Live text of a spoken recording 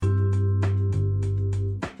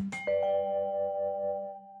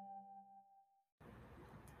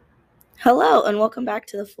Hello, and welcome back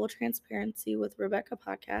to the Full Transparency with Rebecca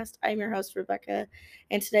podcast. I'm your host, Rebecca,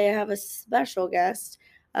 and today I have a special guest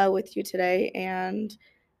with you today, and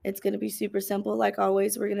it's going to be super simple. Like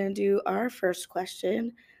always, we're going to do our first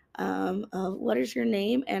question of what is your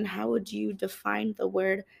name, and how would you define the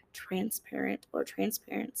word transparent or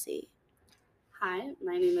transparency? Hi,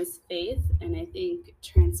 my name is Faith, and I think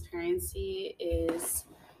transparency is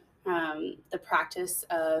the practice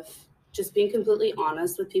of just being completely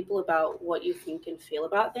honest with people about what you think and feel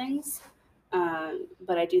about things.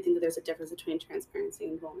 But I do think that there's a difference between transparency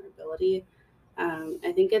and vulnerability.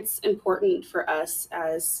 I think it's important for us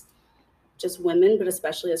as just women, but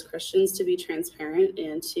especially as Christians, to be transparent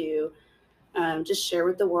and to just share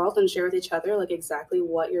with the world and share with each other like exactly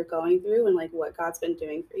what you're going through and like what God's been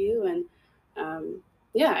doing for you. And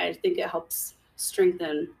yeah, I think it helps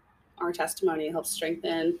strengthen our testimony. It helps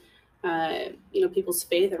strengthen, people's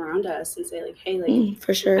faith around us and say like, hey, like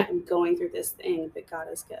For sure. I'm going through this thing, but God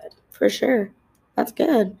is good. For sure. That's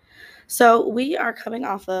good. So we are coming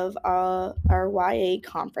off of our YA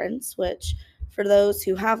conference, which for those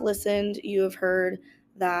who have listened, you have heard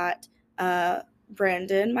that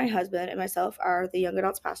Brandon, my husband, and myself are the young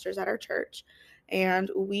adults pastors at our church.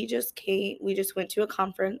 And we just went to a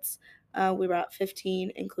conference. We were about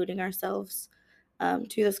 15, including ourselves,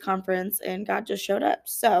 to this conference, and God just showed up.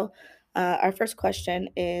 So our first question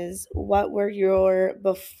is, what were your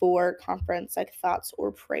before conference like thoughts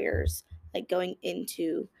or prayers like going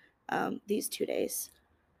into these 2 days?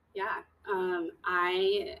 Yeah,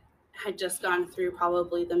 I had just gone through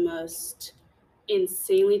probably the most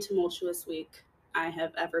insanely tumultuous week I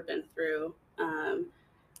have ever been through.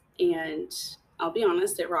 And I'll be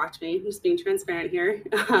honest, it rocked me. I'm just being transparent here.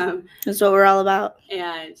 That's what we're all about.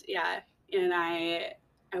 And yeah, and I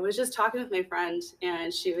was just talking with my friend,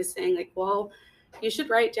 and she was saying like, well, you should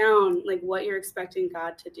write down like what you're expecting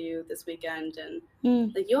God to do this weekend,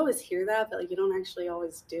 and like you always hear that, but like you don't actually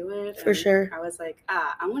always do it. For And sure. I was like,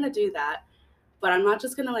 I want to do that, but I'm not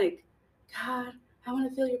just gonna like, God, I want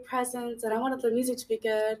to feel your presence, and I want the music to be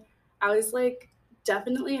good. I was like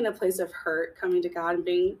definitely in a place of hurt coming to God and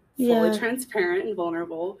being fully transparent and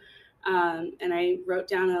vulnerable. And I wrote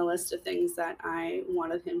down a list of things that I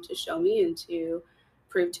wanted him to show me and to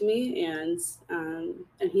prove to me, and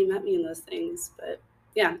he met me in those things. But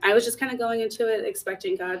yeah, I was just kind of going into it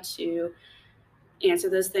expecting God to answer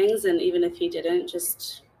those things, and even if he didn't,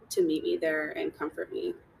 just to meet me there and comfort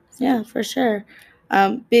me. So. Yeah, for sure.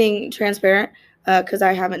 Being transparent, because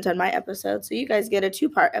I haven't done my episode, so you guys get a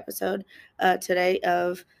 2-part episode today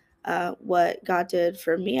of what God did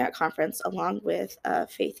for me at conference, along with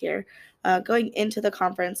Faith here. Going into the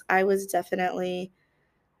conference, I was definitely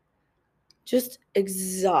just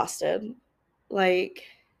exhausted. Like,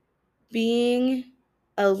 being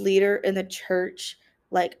a leader in the church,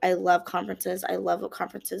 like, I love conferences. I love what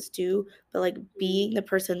conferences do, but like being the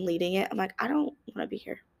person leading it, I'm like, I don't want to be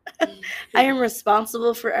here. I am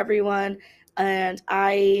responsible for everyone, and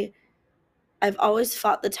I've always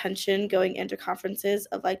fought the tension going into conferences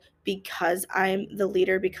of like, because I'm the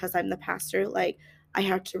leader, because I'm the pastor, like I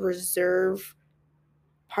have to reserve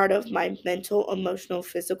part of my mental, emotional,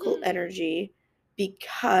 physical energy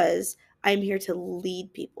because I'm here to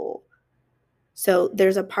lead people. So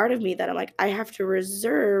there's a part of me that I'm like, I have to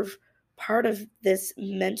reserve part of this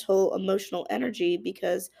mental, emotional energy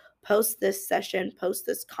because post this session, post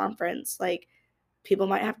this conference, like people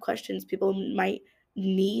might have questions, people might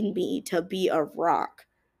need me to be a rock.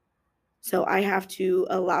 So I have to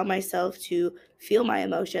allow myself to feel my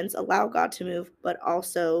emotions, allow God to move, but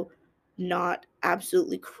also not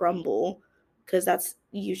absolutely crumble, because that's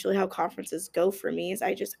usually how conferences go for me. Is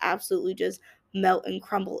I just absolutely just melt and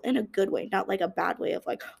crumble in a good way, not like a bad way of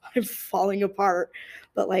like I'm falling apart,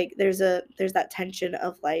 but like there's that tension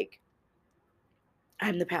of like,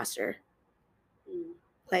 I'm the pastor.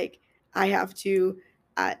 Like I have to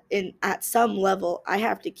at some level I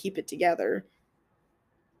have to keep it together,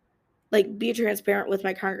 like be transparent with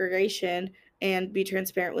my congregation and be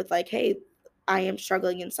transparent with like, hey, I am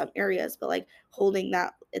struggling in some areas, but like holding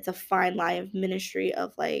that, it's a fine line of ministry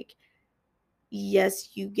of like,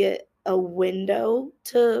 yes, you get a window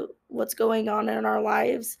to what's going on in our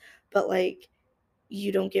lives, but like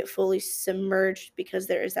you don't get fully submerged, because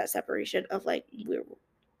there is that separation of like, we're,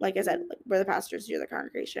 like I said, like, we're the pastors, you're the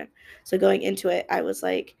congregation. So going into it, I was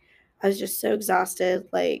just so exhausted,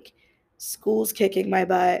 like school's kicking my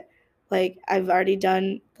butt. Like I've already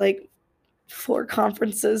done like 4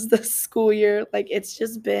 conferences this school year. Like it's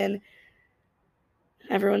just been,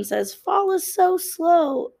 everyone says fall is so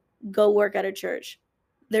slow. Go work at a church.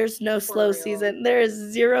 There's no slow real. season. There is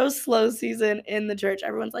zero slow season in the church.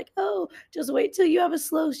 Everyone's like, oh, just wait till you have a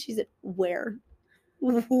slow season. Where?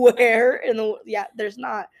 Where in the yeah, there's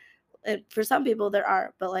not. And for some people there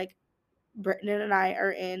are, but like Britton and I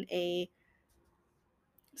are in a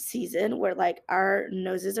season where like our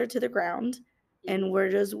noses are to the ground and we're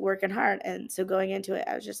just working hard. And so going into it,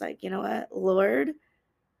 I was just like, you know what, Lord,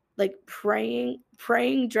 like praying,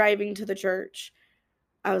 driving to the church.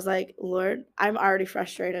 I was like, Lord, I'm already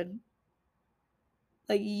frustrated.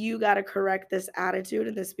 Like, you got to correct this attitude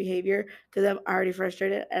and this behavior because I'm already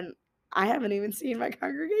frustrated and I haven't even seen my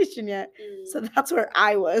congregation yet. So that's where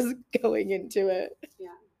I was going into it. Yeah.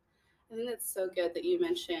 I think that's so good that you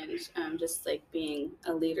mentioned just like being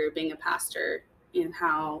a leader, being a pastor, and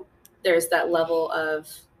how there's that level of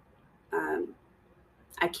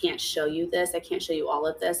I can't show you this. I can't show you all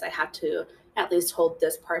of this. I have to at least hold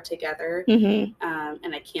this part together. Mm-hmm.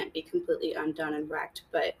 And I can't be completely undone and wrecked.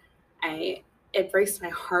 But it breaks my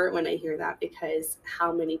heart when I hear that, because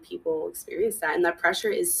how many people experience that. And that pressure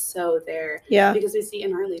is so there. Yeah. Because we see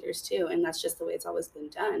in our leaders too. And that's just the way it's always been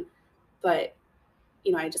done. But,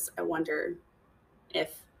 you know, I wonder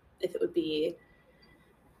if it would be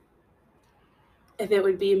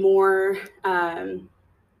more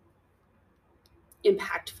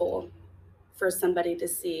impactful for somebody to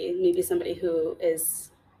see, maybe somebody who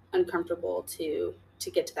is uncomfortable to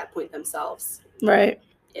get to that point themselves. Right.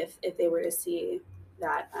 If they were to see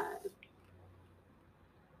that, I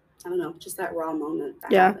don't know, just that raw moment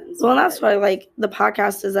that happens. Well, that's why like the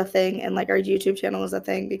podcast is a thing and like our YouTube channel is a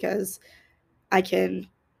thing, because I get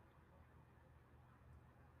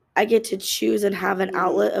to choose and have an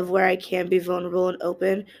outlet of where I can be vulnerable and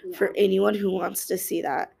open for anyone who wants to see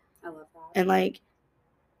that. I love that. And like,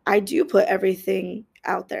 I do put everything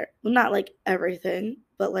out there. Well, not like everything,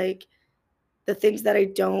 but like the things that I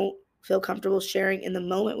don't feel comfortable sharing in the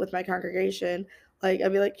moment with my congregation. Like,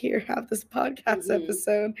 I'd be like, here, have this podcast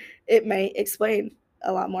episode. It may explain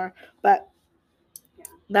a lot more, but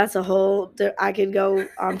that's a whole, I could go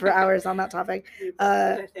on for hours on that topic.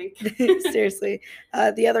 I think. Seriously.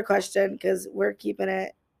 The other question, because we're keeping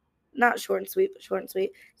it not short and sweet, but short and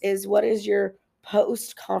sweet, is what is your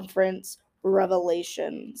post-conference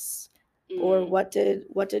revelations? Or what did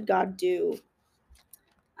God do?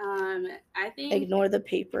 I think, ignore the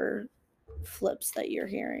paper flips that you're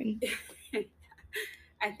hearing.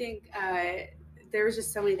 I think there was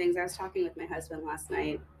just so many things. I was talking with my husband last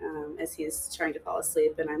night as he's trying to fall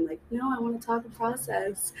asleep, and I'm like, no, I want to talk and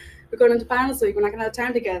process. We're going into finals week. We're not going to have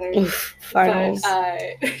time together. Finals.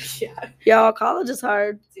 But, yeah. Y'all, college is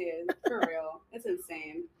hard. Dude, for real. It's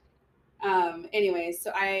insane. Anyway,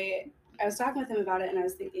 so I was talking with him about it, and I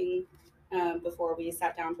was thinking before we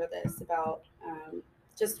sat down for this about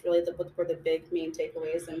just really what were the big main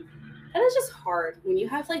takeaways. And that is just hard when you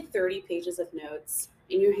have like 30 pages of notes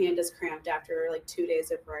and your hand is cramped after like 2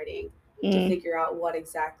 days of writing to figure out what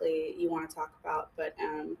exactly you want to talk about. But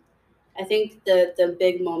I think the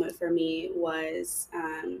big moment for me was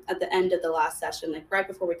at the end of the last session, like right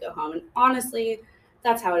before we go home. And honestly,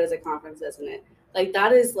 that's how it is at conference, isn't it? Like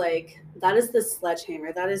that is the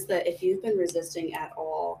sledgehammer. That is if you've been resisting at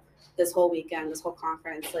all this whole weekend, this whole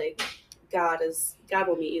conference, like God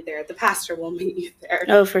will meet you there. The pastor will meet you there.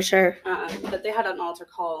 Oh, for sure. But they had an altar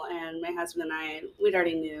call, and my husband and I, we'd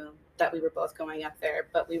already knew that we were both going up there,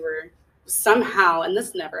 but we were somehow, and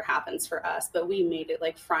this never happens for us, but we made it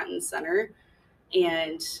like front and center.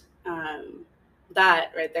 And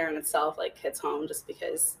that right there in itself like hits home just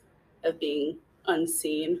because of being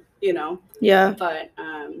unseen, you know? Yeah. But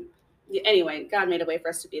anyway, God made a way for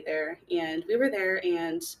us to be there, and we were there,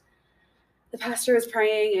 and the pastor was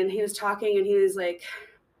praying, and he was talking, and he was like,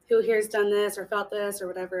 who here has done this or felt this or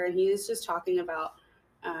whatever? And he was just talking about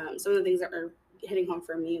some of the things that were hitting home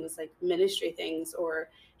for me was like ministry things, or,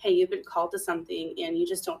 hey, you've been called to something and you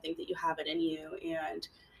just don't think that you have it in you. And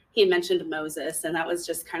he mentioned Moses, and that was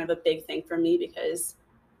just kind of a big thing for me because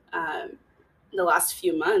the last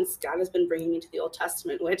few months, God has been bringing me to the Old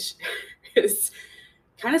Testament, which is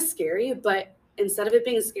kind of scary, but instead of it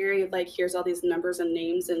being scary, like here's all these numbers and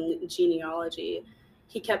names and genealogy,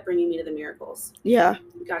 he kept bringing me to the miracles. Yeah.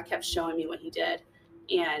 God kept showing me what he did.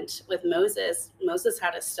 And with Moses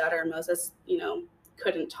had a stutter. Moses,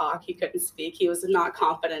 couldn't talk. He couldn't speak. He was not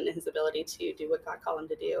confident in his ability to do what God called him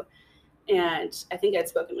to do. And I think I'd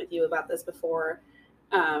spoken with you about this before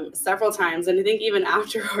several times. And I think even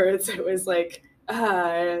afterwards, it was like,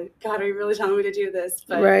 God, are you really telling me to do this?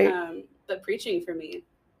 But, right. But preaching for me,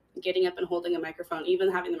 getting up and holding a microphone,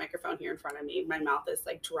 even having the microphone here in front of me, my mouth is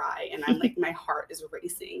like dry and I'm like, my heart is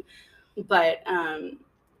racing. But,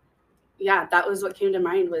 yeah, that was what came to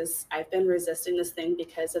mind was I've been resisting this thing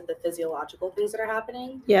because of the physiological things that are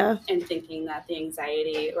happening. Yeah. And thinking that the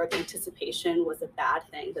anxiety or the anticipation was a bad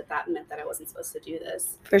thing, that meant that I wasn't supposed to do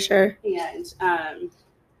this. For sure.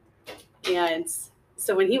 And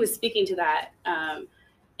so when he was speaking to that,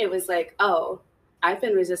 it was like, oh, I've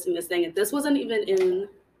been resisting this thing. And this wasn't even in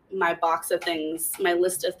my box of things, my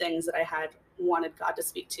list of things that I had wanted God to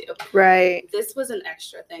speak to. Right. This was an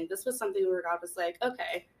extra thing. This was something where God was like,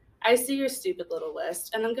 okay, I see your stupid little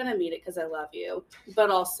list and I'm going to meet it because I love you.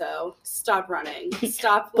 But also, stop running.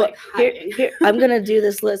 Stop hiding. Here, I'm going to do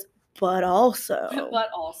this list, but also.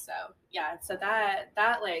 Yeah. So that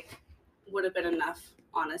would have been enough,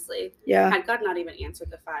 honestly. Yeah. Had God not even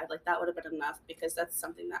answered the 5, that would have been enough, because that's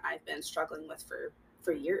something that I've been struggling with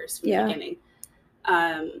for years from the beginning.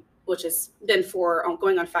 Which has been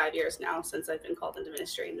going on 5 years now since I've been called into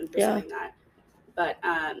ministry and been pursuing that. But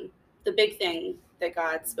the big thing that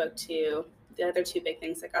God spoke to, the other 2 big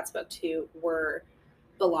things that God spoke to were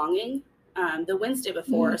belonging. The Wednesday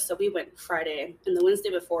before, so we went Friday, and the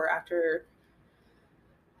Wednesday before, after,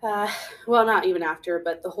 well, not even after,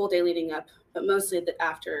 but the whole day leading up, but mostly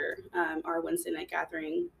after our Wednesday night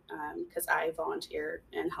gathering, because I volunteer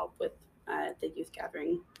and help with the youth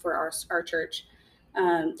gathering for our church.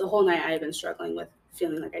 The whole night I have been struggling with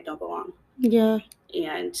feeling like I don't belong. Yeah.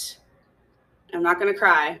 And I'm not going to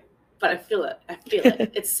cry, but I feel it.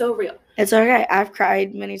 It's so real. It's okay. I've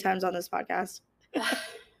cried many times on this podcast.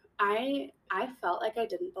 I felt like I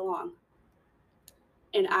didn't belong.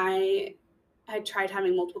 And I had tried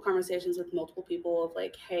having multiple conversations with multiple people of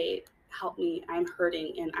like, hey, help me. I'm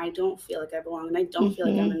hurting and I don't feel like I belong and I don't feel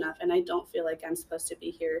like I'm enough and I don't feel like I'm supposed to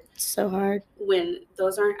be here. It's so hard. When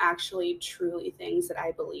those aren't actually truly things that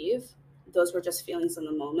I believe. Those were just feelings in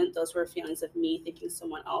the moment. Those were feelings of me thinking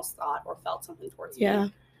someone else thought or felt something towards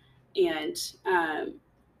me. And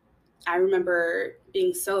I remember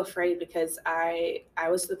being so afraid because I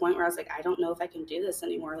was to the point where I was like, I don't know if I can do this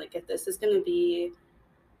anymore. Like, if this is going to be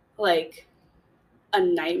like a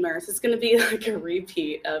nightmare, if it's going to be like a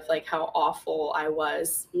repeat of like how awful I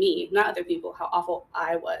was, me, not other people, how awful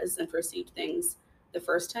I was and perceived things the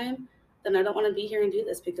first time, then I don't want to be here and do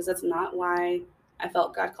this, because that's not why I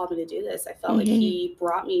felt God called me to do this. I felt like he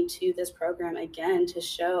brought me to this program again to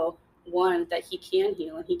show, one, that he can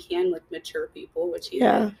heal and he can like mature people, which he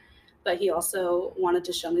did. But he also wanted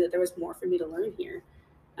to show me that there was more for me to learn here.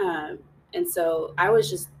 And so I was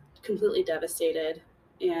just completely devastated.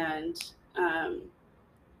 And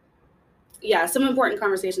some important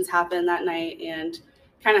conversations happened that night and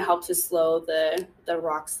kind of helped to slow the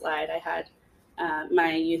rock slide. I had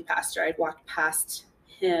my youth pastor, I'd walked past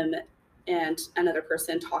him and another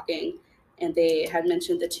person talking, and they had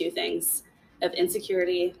mentioned the 2 things of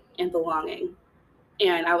insecurity and belonging.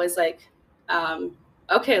 And I was like,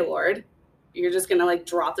 okay, Lord, you're just going to like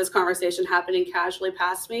drop this conversation happening casually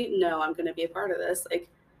past me? No, I'm going to be a part of this. Like,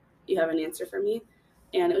 you have an answer for me.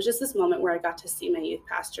 And it was just this moment where I got to see my youth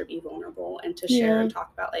pastor be vulnerable and to share and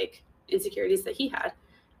talk about like insecurities that he had,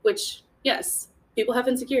 which, yes, people have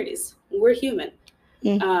insecurities. We're human.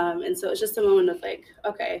 And so it's just a moment of like,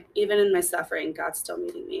 okay, even in my suffering, God's still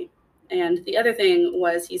meeting me. And the other thing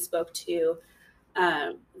was he spoke to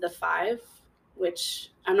the 5, which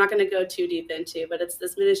I'm not going to go too deep into, but it's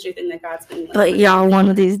this ministry thing that God's been like. But y'all, one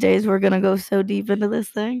of these days we're going to go so deep into this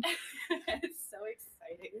thing. It's so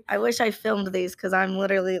exciting. I wish I filmed these, because I'm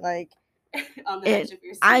literally like, on the edge of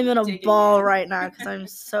your seat, I'm in a ball right now because I'm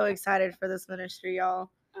so excited for this ministry, y'all.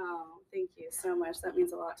 Oh, thank you so much. That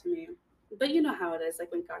means a lot to me. But you know how it is, like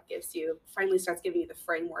when God finally starts giving you the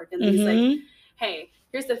framework, and then he's like, hey,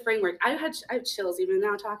 here's the framework. I have chills even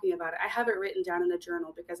now talking about it. I have it written down in a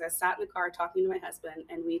journal because I sat in the car talking to my husband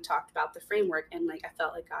and we talked about the framework, and like I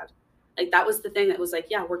felt like God, like that was the thing that was like,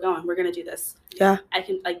 yeah, we're going to do this. Yeah. I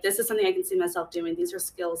can, like, this is something I can see myself doing. These are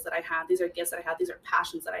skills that I have. These are gifts that I have. These are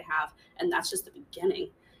passions that I have. And that's just the beginning.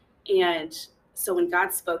 And so when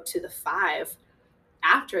God spoke to the 5,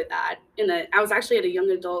 after that, I was actually at a young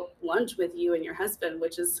adult lunch with you and your husband,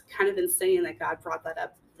 which is kind of insane that God brought that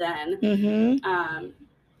up then. And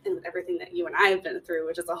with everything that you and I have been through,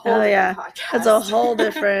 which is a whole different podcast. That's a whole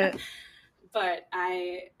different. But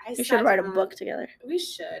we should write a book together. We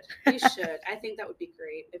should. I think that would be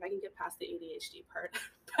great if I can get past the ADHD part.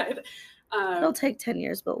 But it'll take 10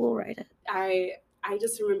 years, but we'll write it. I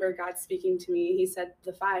just remember God speaking to me. He said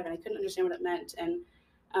the 5, and I couldn't understand what it meant. And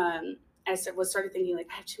I started thinking like,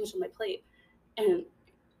 I have too much on my plate, and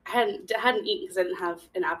I hadn't eaten because I didn't have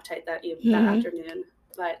an appetite that afternoon.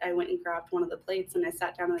 But I went and grabbed one of the plates and I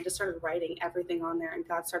sat down and I just started writing everything on there, and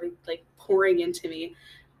God started like pouring into me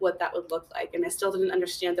what that would look like. And I still didn't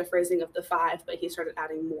understand the phrasing of the 5, but he started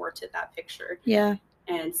adding more to that picture. Yeah.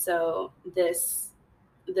 And so this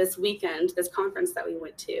weekend, this conference that we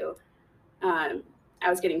went to, I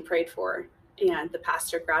was getting prayed for, and the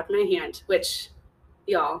pastor grabbed my hand, which,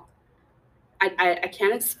 y'all, I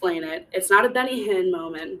can't explain it. It's not a Benny Hinn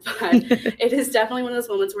moment, but it is definitely one of those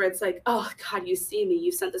moments where it's like, oh, God, you see me.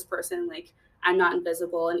 You sent this person. Like, I'm not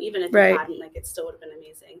invisible. And even if Right. you hadn't, like, it still would have been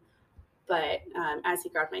amazing. But as he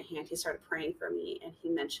grabbed my hand, he started praying for me, and he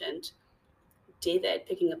mentioned David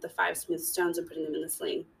picking up the 5 smooth stones and putting them in the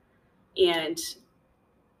sling. And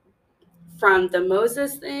from the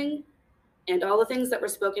Moses thing and all the things that were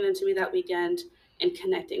spoken into me that weekend and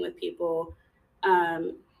connecting with people,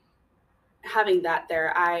 having that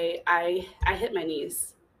there, I hit my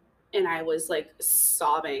knees and I was like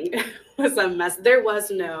sobbing. It was a mess. There was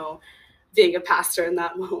no being a pastor in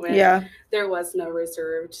that moment. Yeah. There was no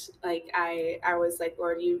reserved. Like I was like,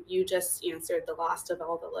 Lord, you just answered the last of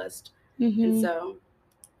all the list. Mm-hmm. And so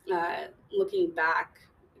looking back,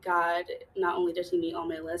 God, not only did he meet all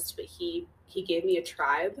my lists, but he gave me a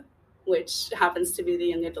tribe, which happens to be the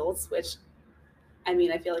young adults, which, I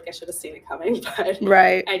mean, I feel like I should have seen it coming, but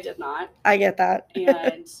Right. I did not. I get that.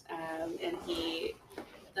 And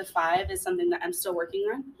the 5 is something that I'm still working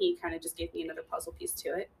on. He kind of just gave me another puzzle piece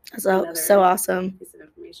to it. So awesome. Piece of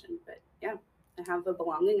information. But yeah, I have a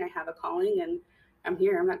belonging, I have a calling, and I'm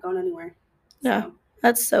here. I'm not going anywhere. Yeah,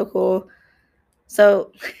 that's so cool.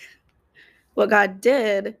 So what God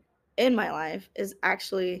did in my life is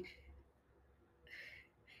actually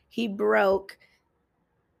he broke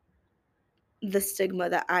the stigma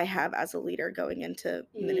that I have as a leader going into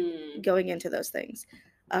those things.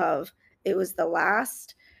 Of it was the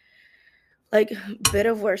last like bit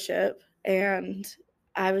of worship, and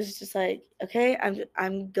I was just like, okay,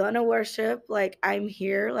 I'm gonna worship. Like I'm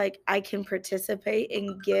here. Like I can participate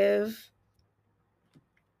and give.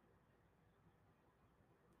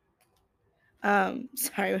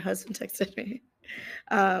 Sorry, my husband texted me.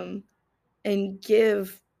 And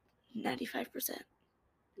give 95%.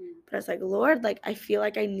 But I was like, Lord, like I feel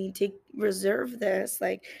like I need to reserve this.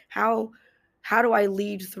 Like how do I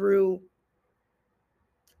lead through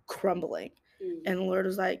crumbling? And the Lord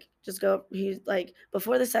was like, just go. He's like,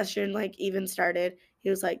 before the session like even started,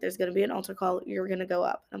 he was like, there's gonna be an altar call. You're gonna go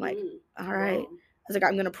up. I'm like, all right. I was like,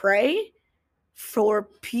 I'm gonna pray for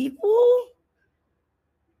people.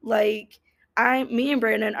 Like me and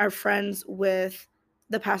Brandon are friends with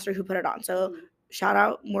the pastor who put it on. So shout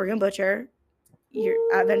out Morgan Butcher. You're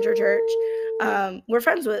at Venture Church. We're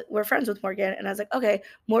friends with Morgan, and I was like, okay,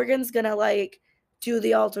 Morgan's gonna like do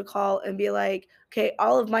the altar call and be like, okay,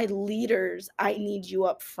 all of my leaders, I need you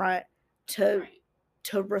up front to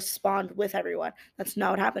respond with everyone. That's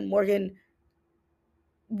not what happened. Morgan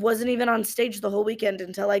wasn't even on stage the whole weekend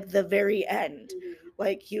until like the very end.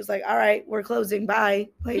 Like he was like, all right, we're closing, bye.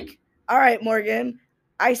 Like, all right, Morgan,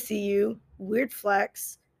 I see you. Weird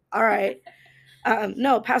flex. All right.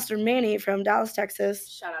 No, Pastor Manny from Dallas, Texas.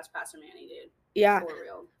 Shout out to Pastor Manny, dude. Yeah. For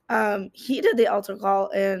real. He did the altar call,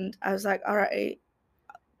 and I was like, all right,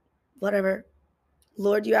 whatever.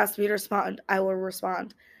 Lord, you asked me to respond. I will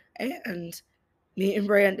respond. And me and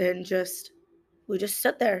Brandon we just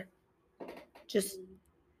sit there. Just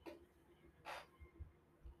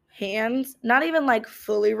hands, not even like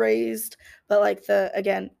fully raised, but like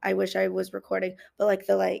again, I wish I was recording, but like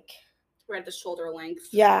we're at the shoulder length.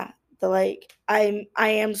 Yeah. The like I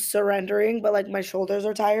am surrendering, but like my shoulders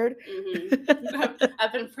are tired.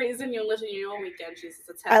 I've been praising you and lifting you all weekend, Jesus.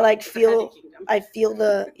 It's heavy. I feel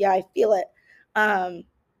it.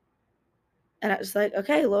 And I was like,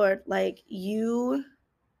 okay, Lord, like you've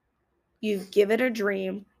given a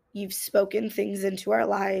dream, you've spoken things into our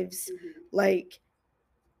lives, like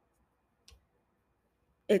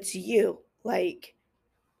it's you. Like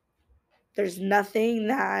there's nothing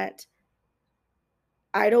that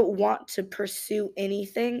I don't want to pursue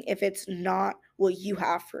anything if it's not what you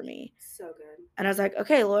have for me. So good. And I was like,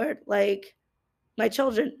 okay, Lord, like my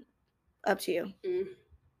children, up to you.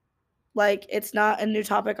 Like it's not a new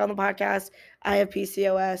topic on the podcast. I have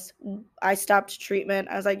PCOS. I stopped treatment.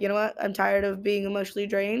 I was like, you know what? I'm tired of being emotionally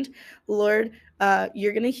drained. Lord,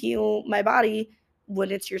 you're going to heal my body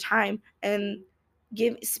when it's your time. And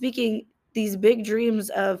speaking these big dreams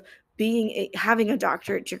of having a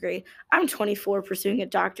doctorate degree. I'm 24 pursuing a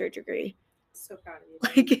doctorate degree. So proud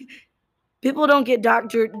of you. Like people don't get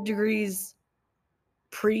doctorate degrees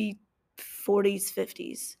pre-40s,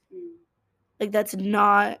 50s. Like that's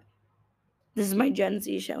not. This is my Gen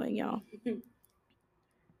Z showing y'all.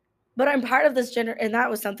 But I'm part of this and that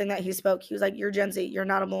was something that he spoke. He was like, you're Gen Z. You're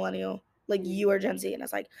not a millennial. Like, you are Gen Z. And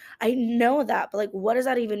it's like, I know that, but like, what does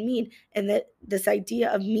that even mean? And that this idea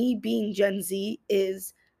of me being Gen Z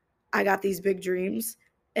is I got these big dreams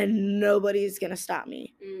and nobody's going to stop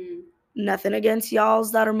me. Nothing against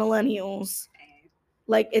y'alls that are millennials.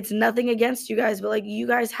 Like, it's nothing against you guys, but like, you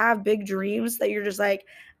guys have big dreams that you're just like,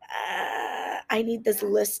 I need this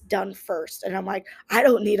list done first. And I'm like, I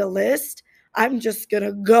don't need a list. I'm just going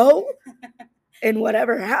to go and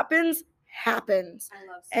whatever happens, happens. I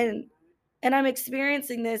love seeing And I'm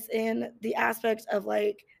experiencing this in the aspect of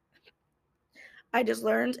like, I just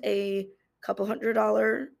learned a couple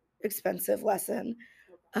 $100 expensive lesson.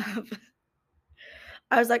 I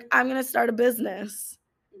was like, I'm going to start a business.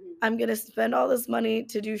 I'm going to spend all this money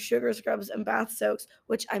to do sugar scrubs and bath soaks,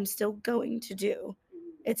 which I'm still going to do.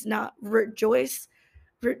 It's not rejoice,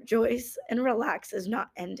 and relax is not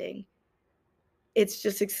ending. It's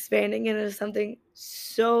just expanding into something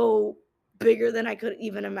so bigger than I could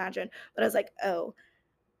even imagine. But I was like, oh,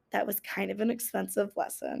 that was kind of an expensive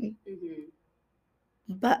lesson.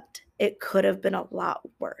 But it could have been a lot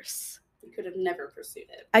worse. You could have never pursued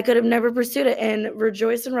it. I could have never pursued it. And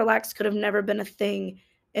rejoice and relax could have never been a thing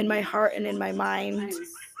in my heart and in my mind. I'm so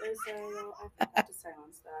sorry, I forgot to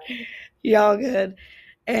silence that. Y'all good.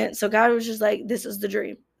 And so God was just like, this is the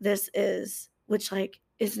dream. This is, which like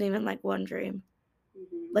isn't even like one dream.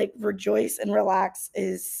 Like, rejoice and relax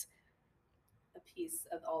is a piece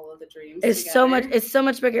of all of the dreams. It's so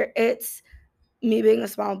much bigger. It's me being a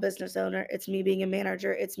small business owner. It's me being a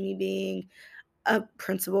manager. It's me being a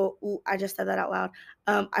principal. Ooh, I just said that out loud.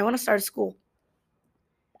 I want to start a school.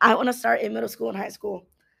 I want to start in middle school and high school.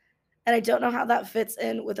 And I don't know how that fits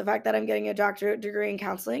in with the fact that I'm getting a doctorate degree in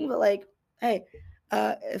counseling. But like, hey,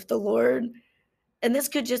 if the Lord, and this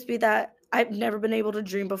could just be that I've never been able to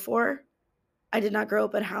dream before. I did not grow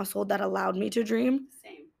up in a household that allowed me to dream.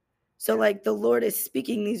 Same. So like, the Lord is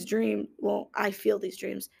speaking these dreams. Well, I feel these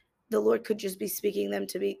dreams. The Lord could just be speaking them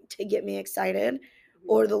to get me excited.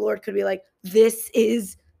 Or the Lord could be like, this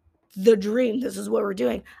is the dream. This is what we're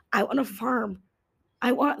doing. I want a farm.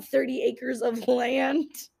 I want 30 acres of land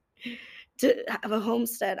to have a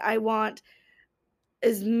homestead. I want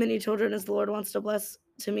as many children as the Lord wants to bless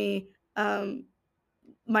to me.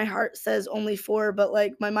 My heart says only 4, but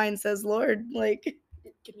like my mind says, Lord, like,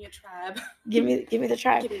 give me a tribe. Give me the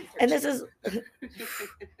tribe. Give me And this is,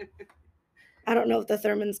 I don't know if the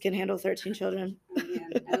Thurmans can handle 13 children. Oh,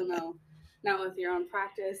 man, I don't know. Not with your own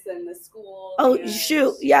practice and the school. Oh,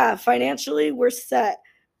 shoot. Yeah, financially, we're set.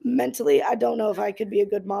 Mentally, I don't know if I could be a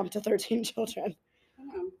good mom to 13 children.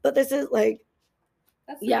 But this is like,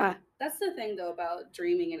 That's the thing, though, about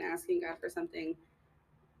dreaming and asking God for something.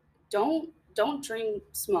 Don't dream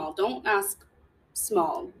small. Don't ask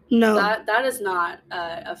small. No. That is not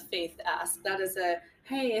a faith ask. That is a,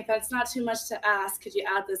 hey, if it's not too much to ask, could you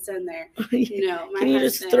add this in there? No. Can you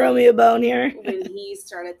just throw me a bone here? When he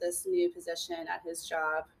started this new position at his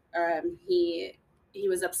job, he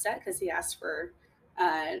was upset because he asked for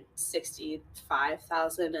 $65,000,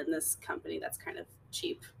 and this company that's kind of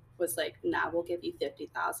cheap was like, nah, we'll give you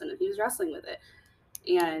 $50,000, and he was wrestling with it.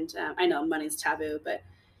 And I know money's taboo, but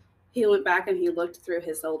he went back and he looked through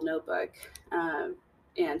his old notebook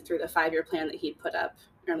and through the 5-year plan that he put up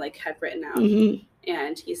or like had written out.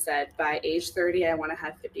 And he said, by age 30, I want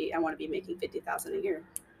to be making $50,000 a year.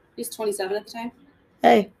 He's 27 at the time.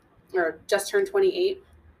 Hey. Or just turned 28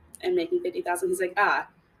 and making $50,000. He's like,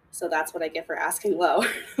 so that's what I get for asking low.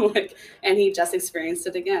 Like, and he just experienced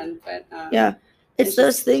it again. But yeah, it's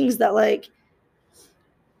those things that like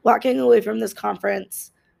walking away from this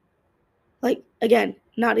conference, like, again,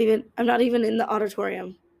 I'm not even in the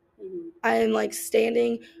auditorium. I am like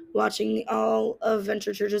standing, watching all of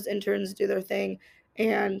Venture Church's interns do their thing,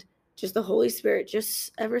 and just the Holy Spirit,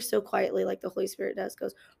 just ever so quietly, like the Holy Spirit does,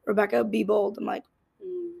 goes, Rebecca, be bold. I'm like,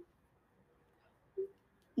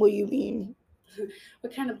 what do you mean?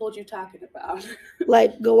 What kind of bold you talking about?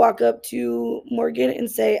 Like, go walk up to Morgan and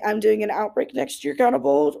say, I'm doing an outbreak next year kind of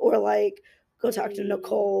bold, or like go talk to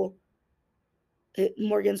Nicole,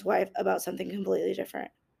 Morgan's wife, about something completely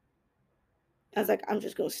different. I was like, I'm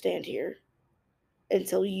just going to stand here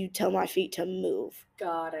until you tell my feet to move.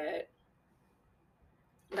 Got it.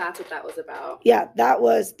 That's what that was about. Yeah, that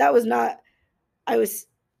was not,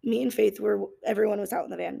 me and Faith everyone was out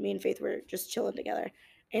in the van. Me and Faith were just chilling together.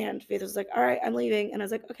 And Faith was like, all right, I'm leaving. And I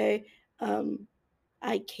was like, okay,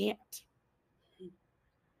 I can't.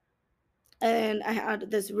 And I had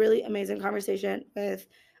this really amazing conversation with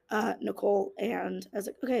Nicole. And I was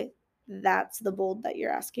like, okay, that's the bold that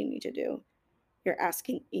you're asking me to do. You're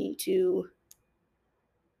asking me to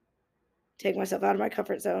take myself out of my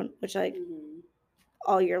comfort zone, which like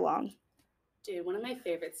all year long. Dude, one of my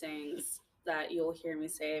favorite sayings that you'll hear me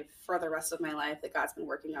say for the rest of my life that God's been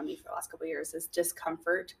working on me for the last couple of years is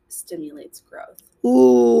discomfort stimulates growth.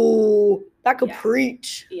 Ooh, that could Yeah.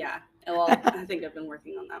 preach. Yeah. Well, I think I've been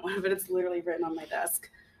working on that one, but it's literally written on my desk.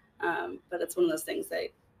 But it's one of those things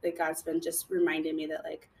that God's been just reminding me that,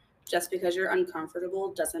 like, just because you're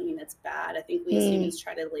uncomfortable doesn't mean it's bad. I think we as humans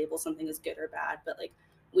try to label something as good or bad, but like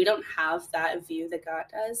we don't have that view that God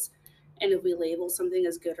does. And if we label something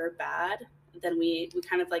as good or bad, then we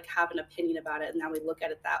kind of like have an opinion about it, and now we look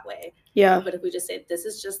at it that way. Yeah. But if we just say this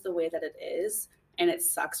is just the way that it is, and it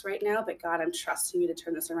sucks right now, but God, I'm trusting you to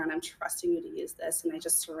turn this around. I'm trusting you to use this, and I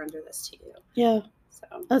just surrender this to you. Yeah.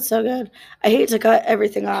 So That's so good. I hate to cut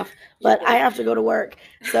everything off, but good. I have to go to work.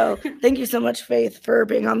 So thank you so much, Faith, for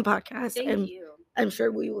being on the podcast. Thank you. I'm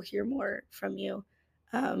sure we will hear more from you.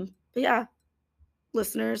 But yeah,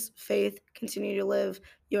 listeners, Faith, continue to live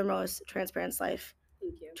your most transparent life.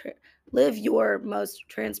 Thank you. Live your most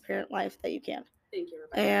transparent life that you can. Thank you,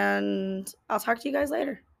 Rebecca. And I'll talk to you guys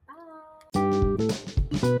later.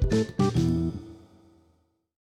 Bye.